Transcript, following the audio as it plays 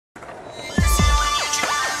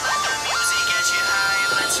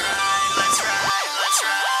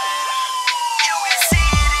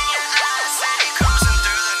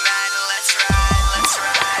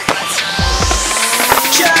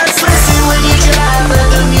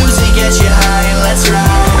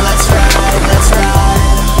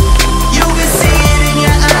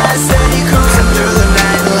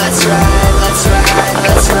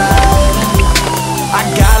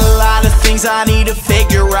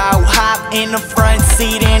in the front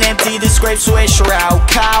seat and empty the scrape swisher out.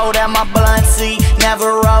 Cold at my blunt seat,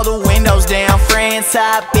 never roll the windows down. Friends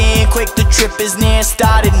hop in, quick the trip is near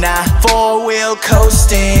started now. Four-wheel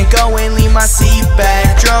coasting, go and leave my seat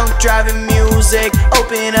back. Drunk driving music,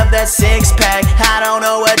 open up that six-pack. I don't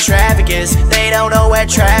know what traffic is, they don't know where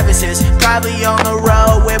Travis is. Probably on the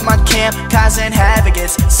road with my camp, causing havoc.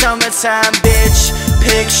 It's summertime, bitch,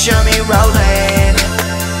 picture me rolling.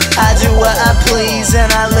 I do what I please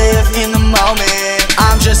and I live in the moment.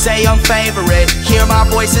 I'm just a young favorite, hear my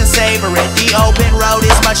voice and savor it. The open road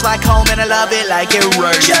is much like home and I love it like it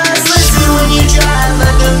works. Just listen when you drive,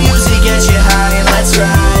 let the music get you high. And let's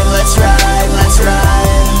ride, let's ride, let's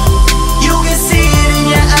ride. You can see it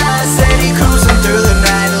in your eyes, steady cruising through the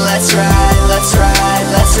night. Let's ride, let's ride,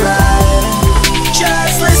 let's ride.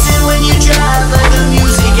 Just listen when you drive, let the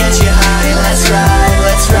music get you high. And let's ride,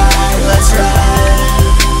 let's ride, let's ride.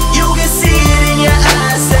 You can see it in your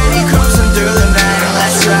eyes, steady cruising through the night.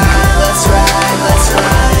 Let's ride, let's ride, let's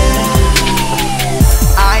ride.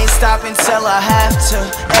 I ain't stopping till I have to.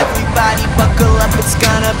 Everybody buckle up, it's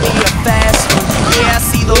gonna be a fast one. Yeah, I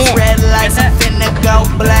see those red lights, I'm finna go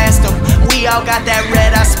blast them. We all got that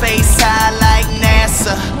red eye space high like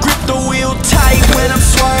NASA. Grip the wheel tight when I'm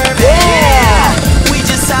swerving. Yeah, we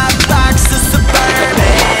just hotbox the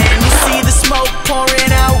Suburban. You see the smoke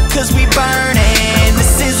pouring out cause we burning.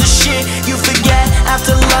 This is the shit you forget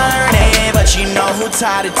after learning, but you know who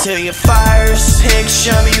taught it to you first.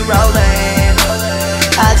 Picture me rolling,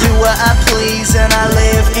 I do what I please and I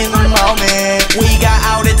live in the moment. We got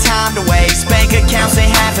all the time to waste, bank accounts ain't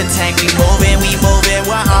half a tank. We moving,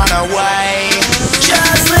 we're on our way.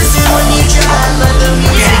 Just listen when you drive, let the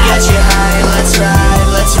music get you high. Let's ride,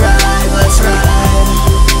 let's ride, let's ride.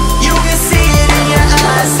 You can see it in your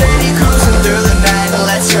eyes, steady cruising through the night.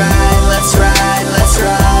 Let's ride, let's ride, let's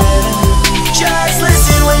ride. Just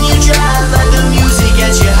listen when you drive, let the music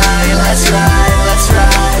get you high. Let's ride, let's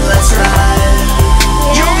ride, let's ride.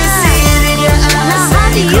 You can see it in your eyes,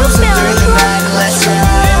 steady cruising through the night. Let's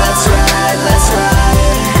ride, let's ride, let's ride.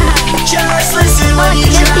 Just listen when you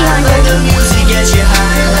drive, let the music get you high.